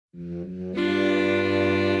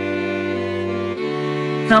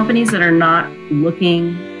Companies that are not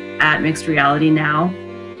looking at mixed reality now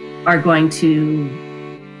are going to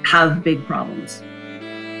have big problems.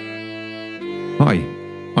 Hi,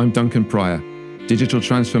 I'm Duncan Pryor, digital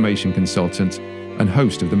transformation consultant and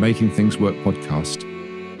host of the Making Things Work podcast.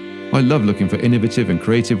 I love looking for innovative and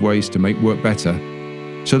creative ways to make work better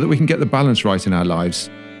so that we can get the balance right in our lives,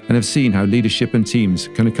 and have seen how leadership and teams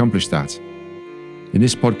can accomplish that. In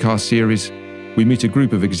this podcast series, we meet a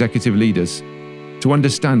group of executive leaders to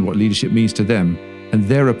understand what leadership means to them and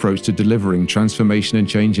their approach to delivering transformation and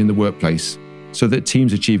change in the workplace so that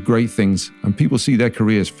teams achieve great things and people see their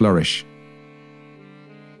careers flourish.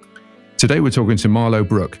 Today we're talking to Marlo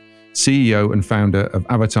Brooke, CEO and founder of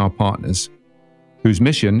Avatar Partners, whose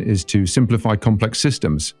mission is to simplify complex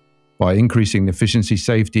systems by increasing the efficiency,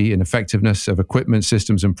 safety, and effectiveness of equipment,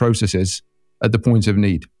 systems, and processes at the point of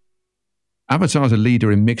need. Avatar is a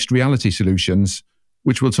leader in mixed reality solutions,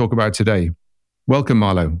 which we'll talk about today. Welcome,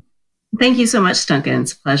 Marlo. Thank you so much, Duncan.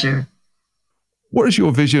 It's a pleasure. What is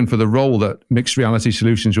your vision for the role that mixed reality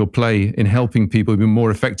solutions will play in helping people be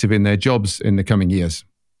more effective in their jobs in the coming years?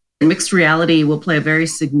 Mixed reality will play a very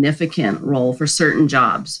significant role for certain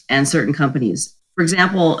jobs and certain companies. For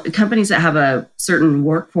example, companies that have a certain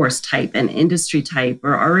workforce type and industry type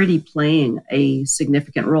are already playing a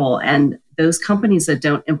significant role. And those companies that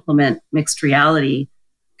don't implement mixed reality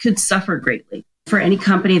could suffer greatly. For any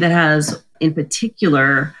company that has, in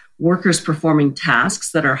particular, workers performing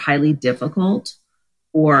tasks that are highly difficult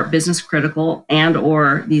or business critical, and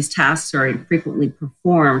or these tasks are infrequently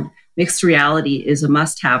performed, mixed reality is a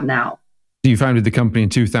must-have now. You founded the company in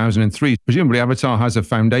 2003. Presumably Avatar has a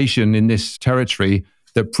foundation in this territory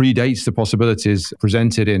that predates the possibilities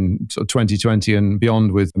presented in sort of 2020 and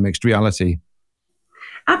beyond with mixed reality.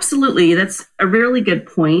 Absolutely. That's a really good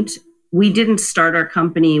point. We didn't start our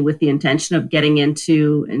company with the intention of getting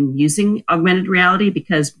into and using augmented reality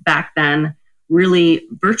because back then, really,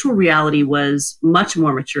 virtual reality was much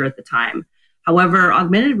more mature at the time. However,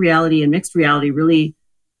 augmented reality and mixed reality really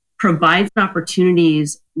provides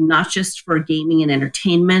opportunities not just for gaming and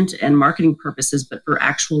entertainment and marketing purposes, but for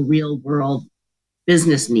actual real world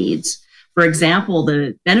business needs. For example,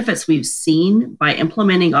 the benefits we've seen by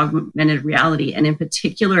implementing augmented reality, and in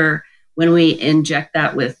particular, when we inject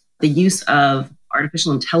that with the use of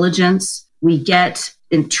artificial intelligence, we get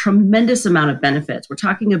a tremendous amount of benefits. We're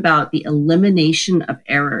talking about the elimination of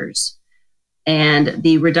errors and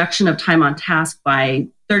the reduction of time on task by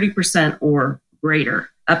 30% or greater,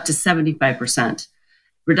 up to 75%.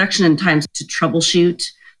 Reduction in time to troubleshoot,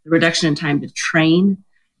 the reduction in time to train,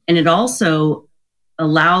 and it also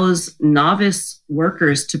allows novice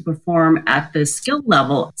workers to perform at the skill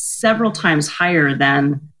level several times higher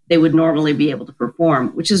than they would normally be able to perform,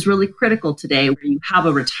 which is really critical today where you have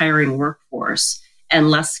a retiring workforce and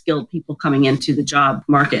less skilled people coming into the job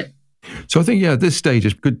market. So I think, at this stage,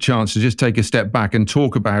 it's a good chance to just take a step back and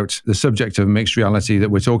talk about the subject of mixed reality that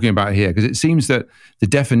we're talking about here, because it seems that the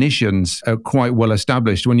definitions are quite well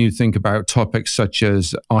established when you think about topics such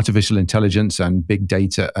as artificial intelligence and big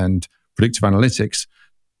data and predictive analytics.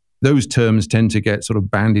 Those terms tend to get sort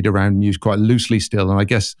of bandied around and used quite loosely still. And I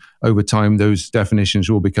guess over time, those definitions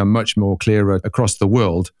will become much more clearer across the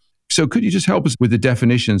world. So could you just help us with the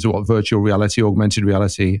definitions of what virtual reality, augmented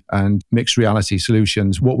reality, and mixed reality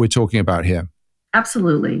solutions, what we're talking about here?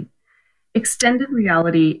 Absolutely. Extended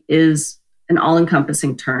reality is an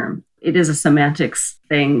all-encompassing term. It is a semantics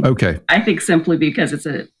thing. Okay. I think simply because it's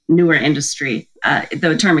a newer industry.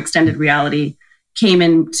 The term extended reality came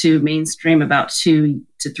into mainstream about 2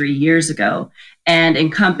 to 3 years ago and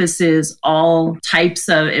encompasses all types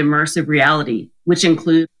of immersive reality, which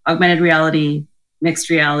include augmented reality, mixed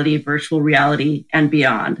reality, virtual reality, and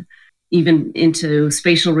beyond, even into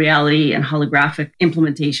spatial reality and holographic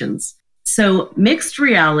implementations. So mixed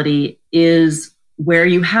reality is where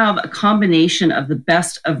you have a combination of the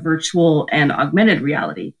best of virtual and augmented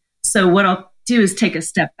reality. So what I'll do is take a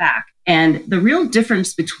step back. And the real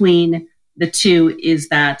difference between the two is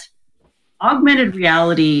that augmented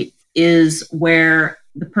reality is where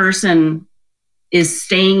the person is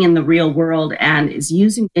staying in the real world and is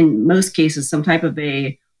using, in most cases, some type of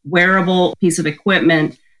a wearable piece of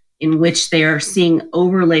equipment in which they are seeing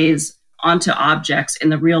overlays onto objects in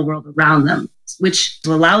the real world around them, which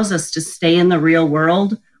allows us to stay in the real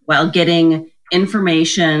world while getting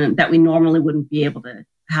information that we normally wouldn't be able to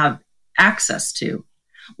have access to.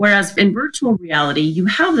 Whereas in virtual reality, you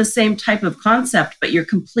have the same type of concept, but you're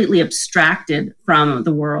completely abstracted from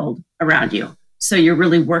the world around you. So you're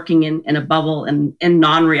really working in a bubble and in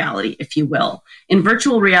non-reality, if you will. In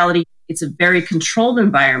virtual reality, it's a very controlled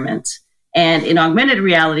environment And in augmented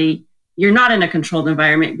reality, you're not in a controlled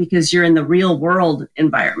environment because you're in the real world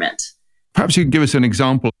environment. Perhaps you can give us an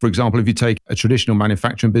example. For example, if you take a traditional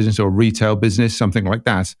manufacturing business or retail business, something like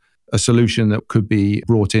that, a solution that could be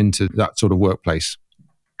brought into that sort of workplace.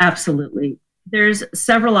 Absolutely. There's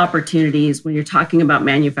several opportunities when you're talking about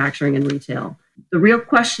manufacturing and retail. The real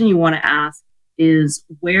question you want to ask is,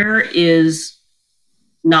 where is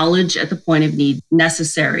knowledge at the point of need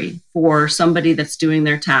necessary for somebody that's doing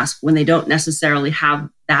their task when they don't necessarily have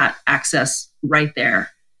that access right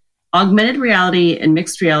there? Augmented reality and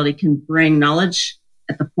mixed reality can bring knowledge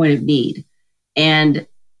at the point of need and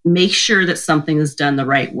make sure that something is done the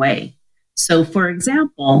right way. So, for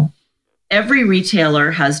example, every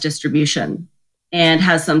retailer has distribution and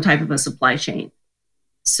has some type of a supply chain.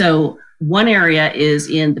 So one area is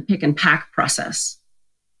in the pick and pack process,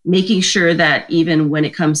 making sure that even when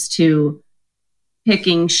it comes to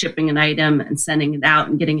picking, shipping an item and sending it out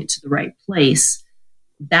and getting it to the right place,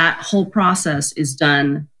 that whole process is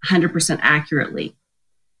done 100% accurately.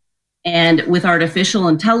 And with artificial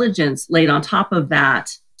intelligence laid on top of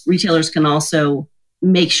that, retailers can also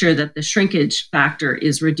make sure that the shrinkage factor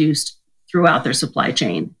is reduced throughout their supply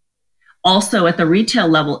chain. Also, at the retail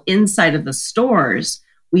level inside of the stores,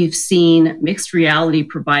 we've seen mixed reality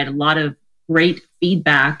provide a lot of great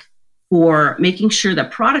feedback for making sure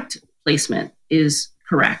that product placement is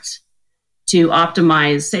correct to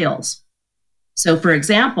optimize sales. So, for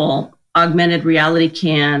example, augmented reality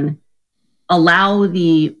can allow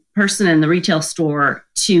the person in the retail store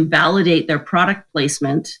to validate their product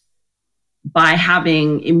placement by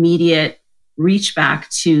having immediate reach back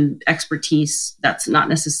to expertise that's not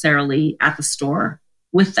necessarily at the store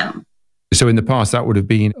with them. So in the past, that would have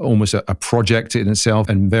been almost a project in itself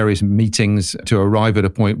and various meetings to arrive at a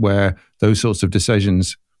point where those sorts of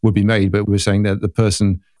decisions would be made. But we're saying that the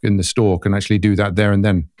person in the store can actually do that there and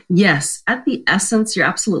then. Yes, at the essence, you're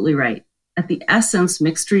absolutely right. At the essence,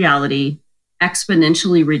 mixed reality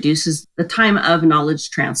exponentially reduces the time of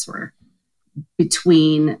knowledge transfer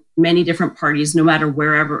between many different parties, no matter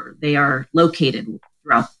wherever they are located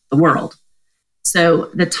throughout the world.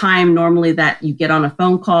 So the time normally that you get on a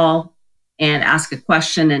phone call and ask a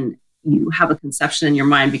question and you have a conception in your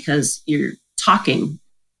mind because you're talking,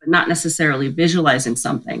 but not necessarily visualizing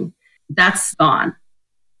something, that's gone.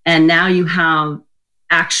 And now you have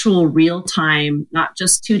actual real time, not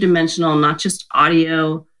just two-dimensional, not just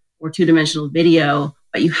audio or two-dimensional video,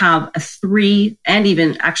 but you have a 3 and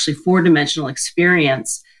even actually 4-dimensional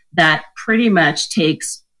experience that pretty much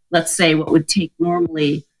takes, let's say, what would take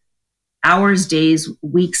normally hours, days,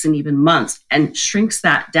 weeks, and even months, and shrinks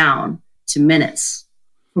that down to minutes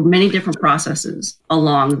for many different processes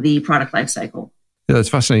along the product life cycle. Yeah, that's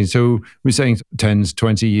fascinating. So we're saying 10,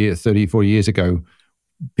 20 years, 30, 40 years ago,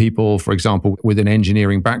 people, for example, with an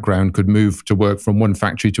engineering background could move to work from one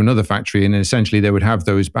factory to another factory, and essentially they would have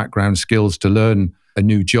those background skills to learn a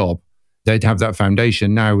new job. They'd have that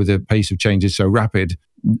foundation. Now, with the pace of change is so rapid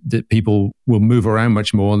that people will move around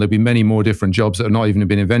much more, and there'll be many more different jobs that have not even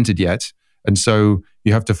been invented yet. And so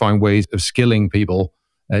you have to find ways of skilling people.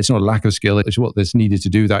 It's not a lack of skill, it's what that's needed to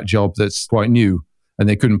do that job that's quite new and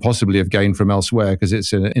they couldn't possibly have gained from elsewhere because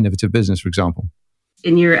it's an innovative business, for example.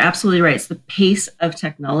 And you're absolutely right. It's the pace of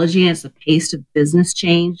technology and it's the pace of business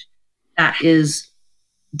change that is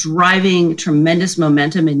driving tremendous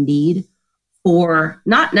momentum and need for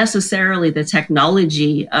not necessarily the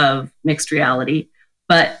technology of mixed reality,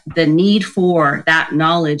 but the need for that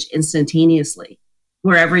knowledge instantaneously,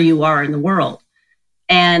 wherever you are in the world.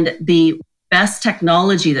 And the best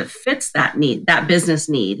technology that fits that need, that business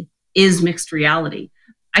need, is mixed reality.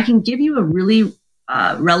 I can give you a really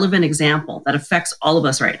relevant example that affects all of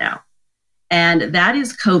us right now, and that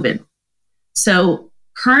is COVID. So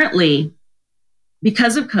currently,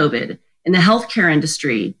 because of COVID, in the healthcare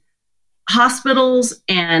industry, hospitals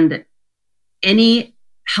and any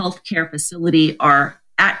healthcare facility are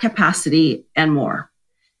at capacity and more.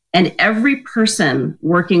 And every person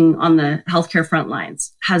working on the healthcare front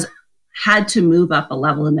lines has had to move up a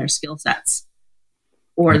level in their skill sets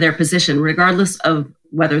or their position, regardless of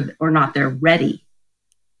whether or not they're ready.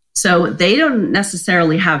 So they don't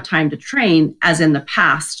necessarily have time to train as in the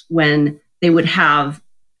past when they would have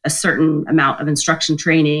a certain amount of instruction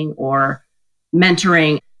training or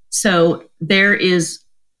mentoring. So there is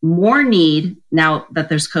more need now that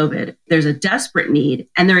there's COVID. There's a desperate need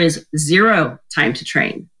and there is zero time to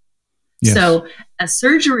train. Yes. So a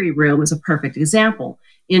surgery room is a perfect example.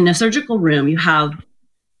 In a surgical room, you have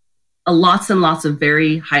lots and lots of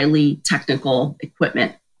very highly technical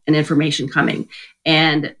equipment and information coming.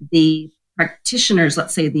 And the practitioners,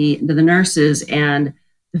 let's say the nurses and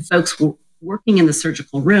the folks working in the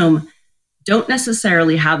surgical room, don't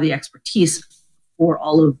necessarily have the expertise for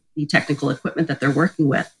all of the technical equipment that they're working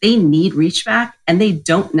with. They need reachback, and they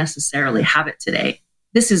don't necessarily have it today.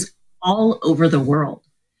 This is all over the world.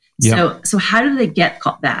 Yep. So how do they get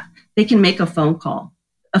that? They can make a phone call.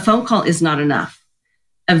 A phone call is not enough.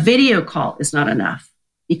 A video call is not enough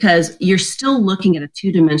because you're still looking at a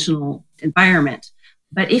two-dimensional environment.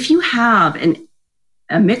 But if you have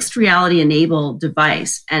a mixed reality enabled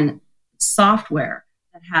device and software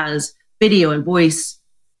that has video and voice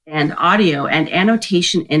and audio and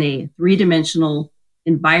annotation in a three-dimensional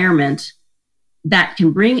environment that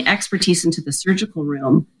can bring expertise into the surgical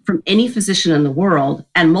room from any physician in the world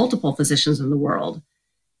and multiple physicians in the world,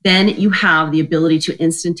 then you have the ability to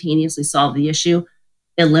instantaneously solve the issue,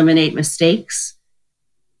 eliminate mistakes,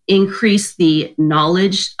 increase the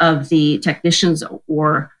knowledge of the technicians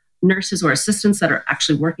or nurses or assistants that are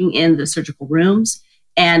actually working in the surgical rooms,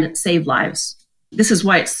 and save lives. This is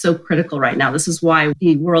why it's so critical right now. This is why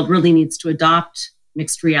the world really needs to adopt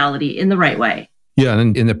mixed reality in the right way. Yeah,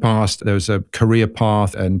 and in the past, there was a career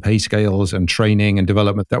path and pay scales and training and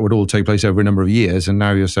development that would all take place over a number of years. And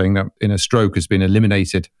now you're saying that in a stroke has been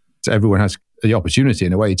eliminated. So everyone has the opportunity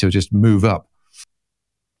in a way to just move up.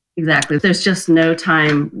 Exactly. There's just no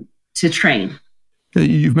time to train.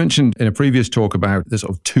 You've mentioned in a previous talk about the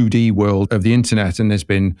sort of 2D world of the internet, and there's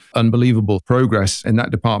been unbelievable progress in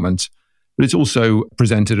that department. But it's also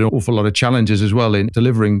presented an awful lot of challenges as well in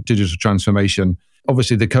delivering digital transformation.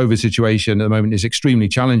 Obviously, the COVID situation at the moment is extremely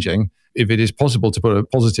challenging. If it is possible to put a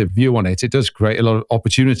positive view on it, it does create a lot of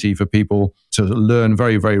opportunity for people to learn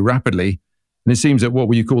very, very rapidly. And it seems that what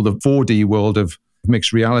we call the 4D world of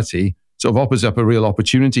mixed reality sort of offers up a real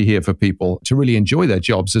opportunity here for people to really enjoy their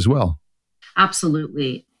jobs as well.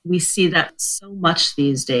 Absolutely. We see that so much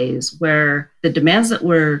these days, where the demands that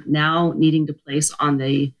we're now needing to place on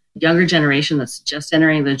the younger generation that's just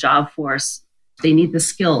entering the job force, they need the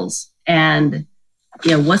skills. And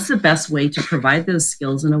what's the best way to provide those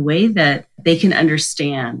skills in a way that they can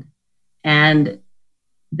understand? And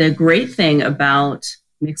the great thing about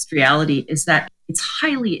mixed reality is that it's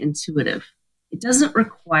highly intuitive. It doesn't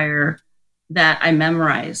require that I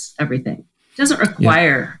memorize everything. It doesn't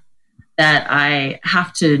require that I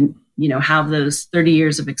have to, have those 30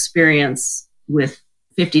 years of experience with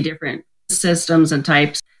 50 different systems and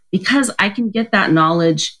types, because I can get that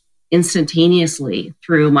knowledge instantaneously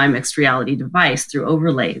through my mixed reality device, through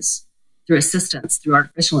overlays, through assistance, through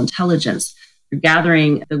artificial intelligence, through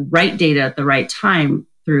gathering the right data at the right time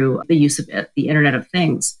through the use of the Internet of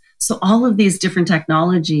Things. So all of these different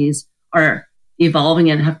technologies are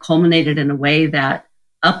evolving and have culminated in a way that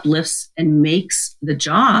uplifts and makes the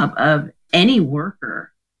job of any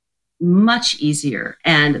worker much easier.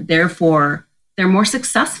 And therefore, they're more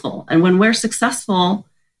successful. And when we're successful,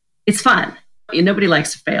 it's fun. Nobody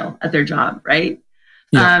likes to fail at their job, right?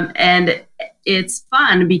 Yeah. And it's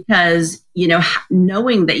fun because,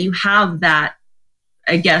 knowing that you have that,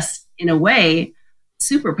 I guess, in a way,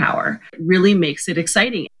 superpower really makes it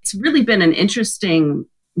exciting. It's really been an interesting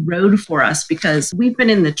road for us because we've been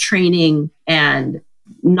in the training and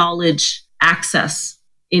knowledge access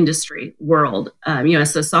industry world.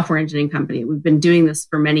 As a software engineering company, we've been doing this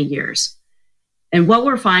for many years. And what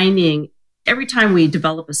we're finding, every time we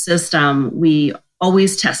develop a system, we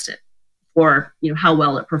always test it for how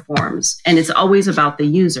well it performs. And it's always about the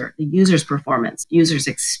user's performance, user's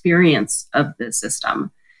experience of the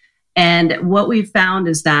system. And what we've found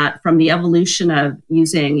is that from the evolution of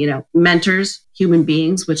using, mentors, human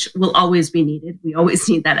beings, which will always be needed, we always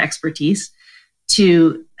need that expertise,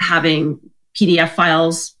 to having PDF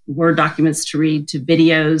files, Word documents to read, to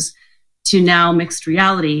videos, to now mixed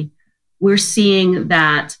reality, we're seeing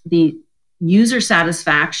that the user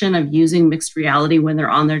satisfaction of using mixed reality when they're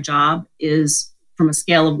on their job is, from a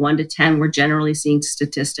scale of 1 to 10, we're generally seeing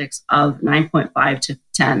statistics of 9.5 to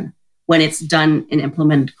 10 when it's done and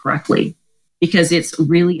implemented correctly, because it's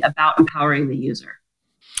really about empowering the user.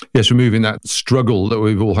 Yes, removing that struggle that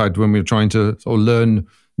we've all had when we were trying to sort of learn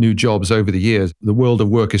new jobs over the years. The world of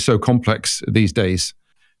work is so complex these days.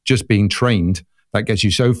 Just being trained, that gets you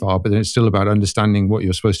so far, but then it's still about understanding what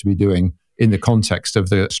you're supposed to be doing in the context of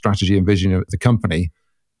the strategy and vision of the company.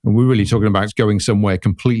 And we're really talking about going somewhere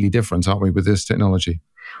completely different, aren't we, with this technology?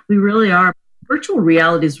 We really are. Virtual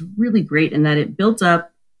reality is really great in that it builds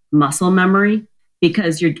up muscle memory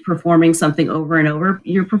because you're performing something over and over.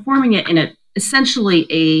 You're performing it in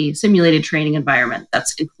essentially a simulated training environment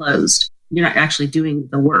that's enclosed. You're not actually doing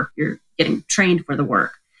the work. You're getting trained for the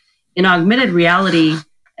work. In augmented reality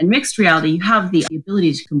and mixed reality, you have the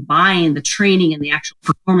ability to combine the training and the actual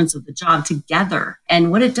performance of the job together.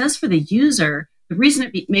 And what it does for the user The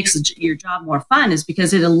reason it makes your job more fun is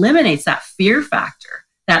because it eliminates that fear factor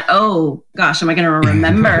that, oh gosh, am I going to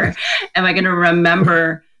remember? Am I going to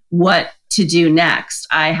remember what to do next?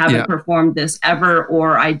 I haven't performed this ever,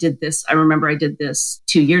 or I remember I did this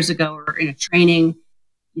 2 years ago or in a training.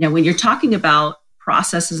 When you're talking about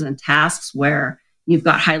processes and tasks where you've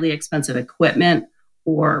got highly expensive equipment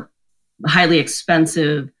or highly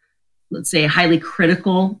expensive, let's say highly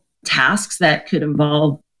critical tasks that could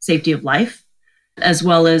involve safety of life, as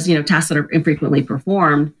well as, tasks that are infrequently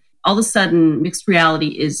performed, all of a sudden mixed reality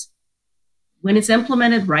is, when it's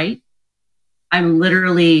implemented right, I'm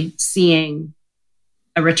literally seeing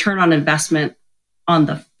a return on investment on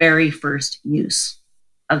the very first use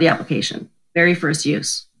of the application. Very first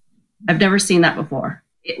use. I've never seen that before.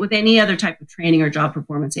 With any other type of training or job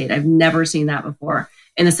performance aid, I've never seen that before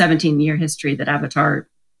in the 17-year history that Avatar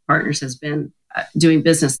Partners has been doing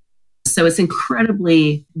business. So it's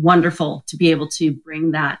incredibly wonderful to be able to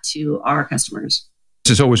bring that to our customers.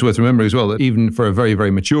 It's always worth remembering as well that even for a very, very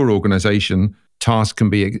mature organization, tasks can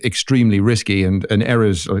be extremely risky and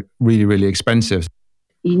errors are really, really expensive.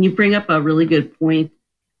 You bring up a really good point.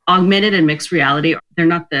 Augmented and mixed reality, they're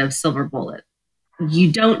not the silver bullet.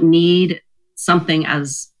 You don't need something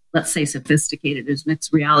as, let's say, sophisticated as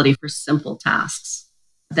mixed reality for simple tasks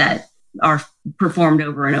that are performed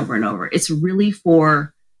over and over and over. It's really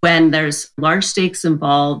for when there's large stakes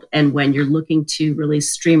involved and when you're looking to really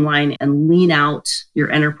streamline and lean out your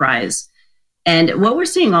enterprise. And what we're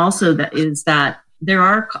seeing also is that there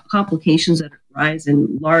are complications that arise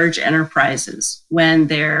in large enterprises when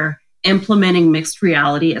they're implementing mixed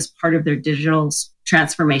reality as part of their digital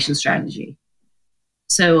transformation strategy.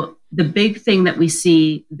 So the big thing that we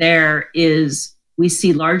see there is we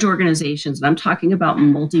see large organizations, and I'm talking about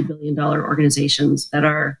multi-billion-dollar organizations that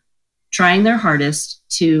are trying their hardest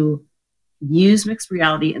to use mixed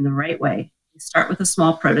reality in the right way. They start with a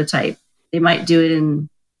small prototype. They might do it in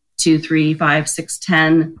 2, 3, 5, 6,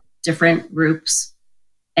 10 different groups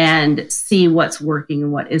and see what's working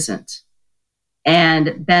and what isn't.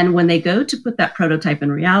 And then when they go to put that prototype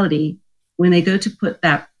in reality, when they go to put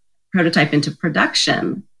that prototype into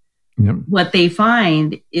production, what they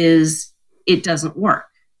find is it doesn't work,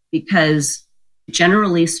 because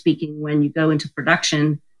generally speaking, when you go into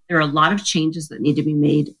production, there are a lot of changes that need to be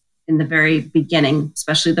made in the very beginning,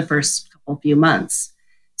 especially the first few months.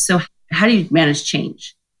 So how do you manage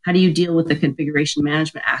change? How do you deal with the configuration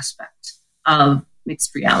management aspect of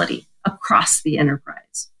mixed reality across the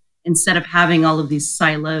enterprise, instead of having all of these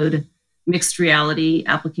siloed mixed reality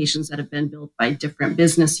applications that have been built by different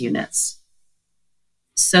business units?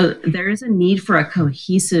 So there is a need for a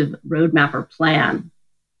cohesive roadmap or plan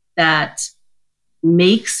that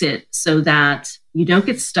makes it so that you don't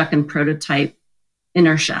get stuck in prototype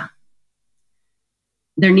inertia.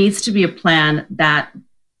 There needs to be a plan that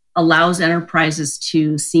allows enterprises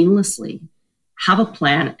to seamlessly have a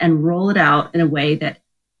plan and roll it out in a way that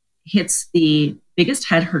hits the biggest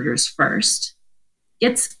head hurters first,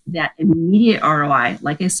 gets that immediate ROI,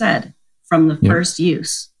 like I said, from the first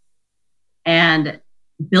use, and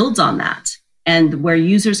builds on that. And where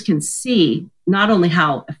users can see not only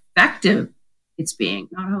how effective it's being,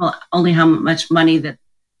 not only how much money that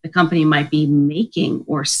the company might be making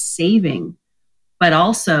or saving, but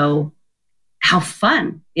also how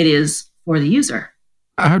fun it is for the user.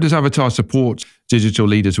 How does Avatar support digital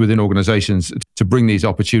leaders within organizations to bring these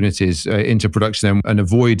opportunities into production and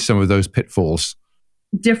avoid some of those pitfalls?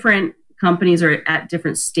 Different companies are at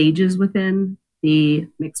different stages within the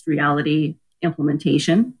mixed reality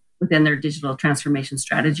implementation within their digital transformation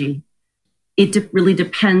strategy. It really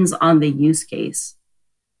depends on the use case.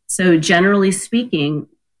 So generally speaking,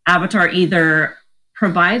 Avatar either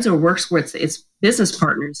provides or works with its business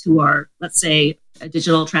partners who are, let's say, a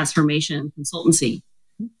digital transformation consultancy,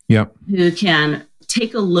 who can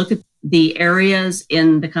take a look at the areas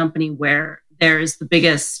in the company where there's the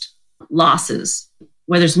biggest losses,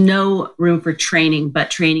 where there's no room for training,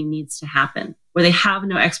 but training needs to happen, where they have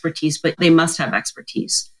no expertise, but they must have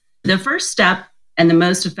expertise. The first step and the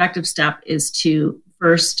most effective step is to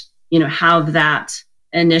first, have that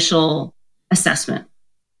initial assessment,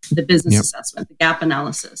 the business assessment, the gap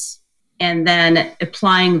analysis, and then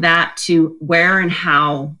applying that to where and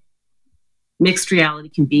how mixed reality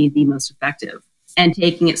can be the most effective, and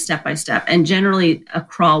taking it step by step. And generally, a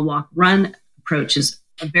crawl, walk, run approach is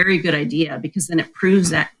a very good idea, because then it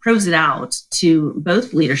proves it out to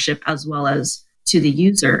both leadership as well as to the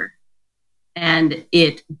user. And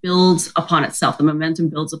it builds upon itself. The momentum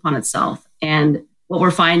builds upon itself. And what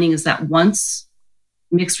we're finding is that once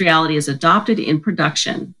mixed reality is adopted in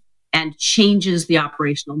production and changes the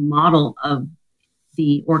operational model of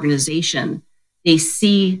the organization, they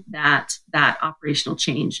see that that operational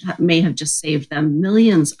change may have just saved them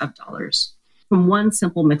millions of dollars from one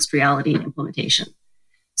simple mixed reality implementation.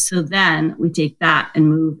 So then we take that and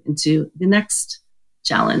move into the next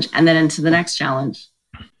challenge and then into the next challenge.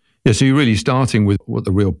 Yeah, so you're really starting with what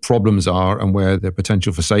the real problems are and where the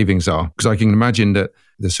potential for savings are. Because I can imagine that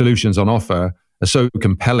the solutions on offer are so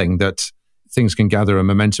compelling that things can gather a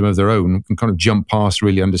momentum of their own and kind of jump past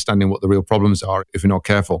really understanding what the real problems are if you're not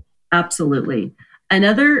careful. Absolutely.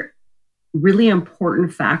 Another really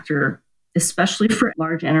important factor, especially for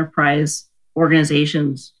large enterprise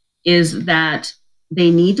organizations, is that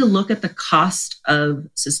they need to look at the cost of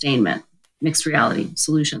sustainment, mixed reality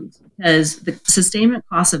solutions, because the sustainment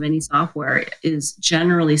cost of any software is,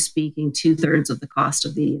 generally speaking, 2/3 of the cost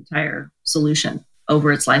of the entire solution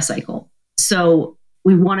over its life cycle. So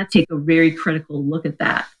we want to take a very critical look at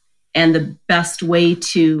that. And the best way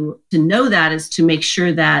to know that is to make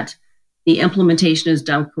sure that the implementation is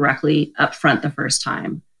done correctly up front the first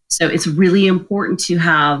time. So it's really important to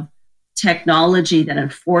have technology that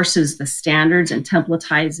enforces the standards and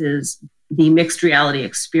templatizes the mixed reality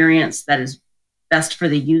experience that is best for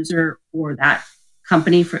the user or that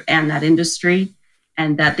company and that industry,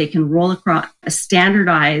 and that they can roll across a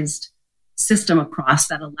standardized system across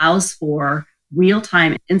that allows for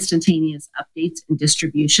real-time instantaneous updates and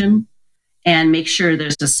distribution, and make sure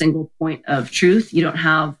there's a single point of truth. You don't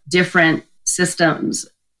have different systems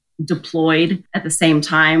deployed at the same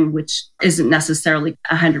time, which isn't necessarily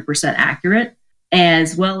 100% accurate,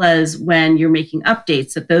 as well as when you're making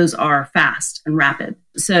updates, that those are fast and rapid.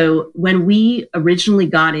 So when we originally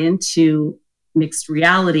got into mixed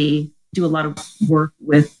reality, do a lot of work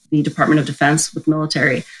with the Department of Defense, with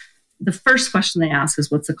military, the first question they ask is,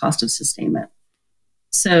 what's the cost of sustainment?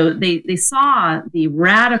 So they saw the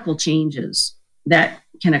radical changes that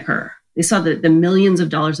can occur. They saw the millions of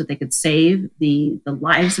dollars that they could save, the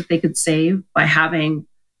lives that they could save by having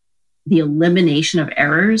the elimination of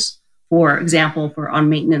errors, for example, on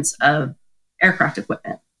maintenance of aircraft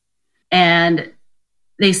equipment. And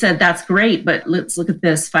they said, that's great, but let's look at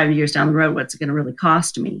this 5 years down the road. What's it going to really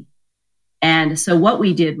cost me? And so what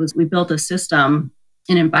we did was we built a system,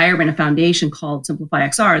 an environment, a foundation called Simplify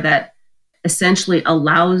XR that essentially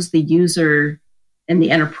allows the user and the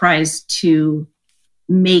enterprise to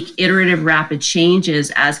make iterative rapid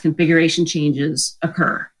changes as configuration changes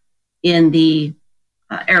occur in the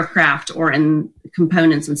aircraft or in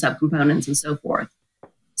components and subcomponents and so forth,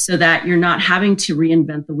 so that you're not having to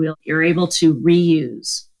reinvent the wheel. You're able to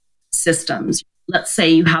reuse systems. Let's say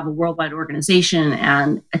you have a worldwide organization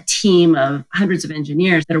and a team of hundreds of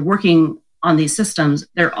engineers that are working on these systems.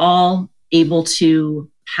 They're all able to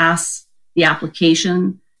pass the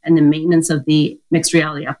application and the maintenance of the mixed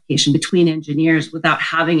reality application between engineers without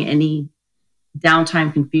having any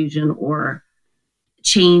downtime, confusion, or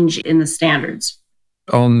change in the standards.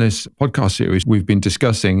 On this podcast series, we've been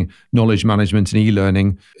discussing knowledge management and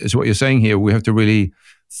e-learning. Is what you're saying here. We have to really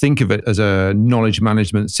think of it as a knowledge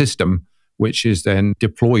management system, which is then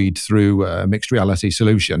deployed through a mixed reality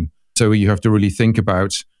solution. So you have to really think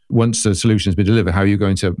about, once the solution has been delivered, how you're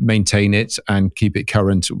going to maintain it and keep it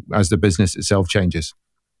current as the business itself changes.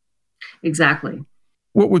 Exactly.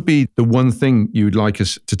 What would be the one thing you'd like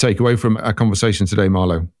us to take away from our conversation today,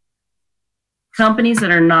 Marlo? Companies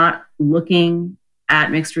that are not looking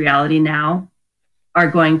at mixed reality now are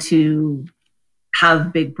going to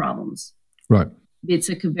have big problems. Right. It's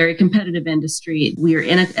a very competitive industry. We are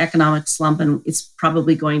in an economic slump and it's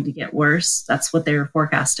probably going to get worse. That's what they're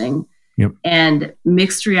forecasting. Yep. And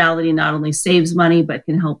mixed reality not only saves money, but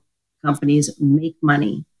can help companies make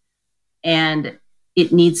money. And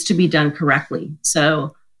it needs to be done correctly.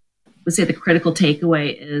 So let's say the critical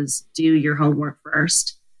takeaway is do your homework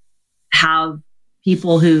first. Have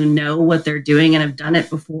people who know what they're doing and have done it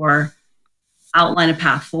before outline a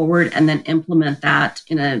path forward and then implement that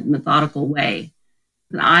in a methodical way.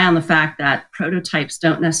 An eye on the fact that prototypes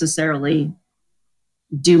don't necessarily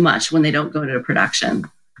do much when they don't go to production.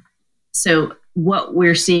 So what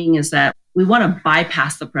we're seeing is that we want to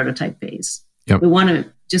bypass the prototype phase. Yep. We want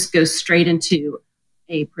to just go straight into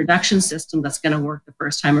a production system that's going to work the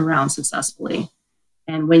first time around successfully.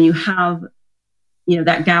 And when you have,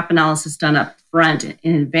 that gap analysis done up front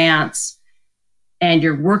in advance, and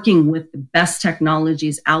you're working with the best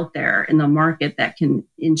technologies out there in the market that can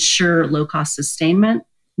ensure low-cost sustainment,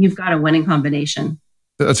 you've got a winning combination.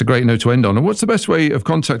 That's a great note to end on. And what's the best way of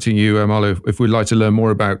contacting you, Marlo, if we'd like to learn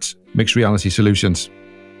more about mixed reality solutions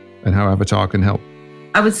and how Avatar can help?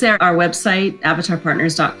 I would say our website,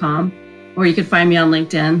 avatarpartners.com, or you could find me on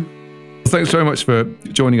LinkedIn. Thanks very much for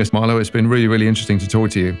joining us, Marlo. It's been really, really interesting to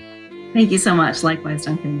talk to you. Thank you so much. Likewise,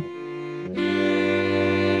 Duncan.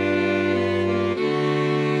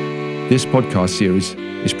 This podcast series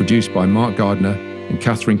is produced by Mark Gardner and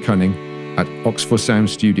Catherine Cunning at Oxford Sound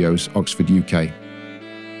Studios, Oxford, UK.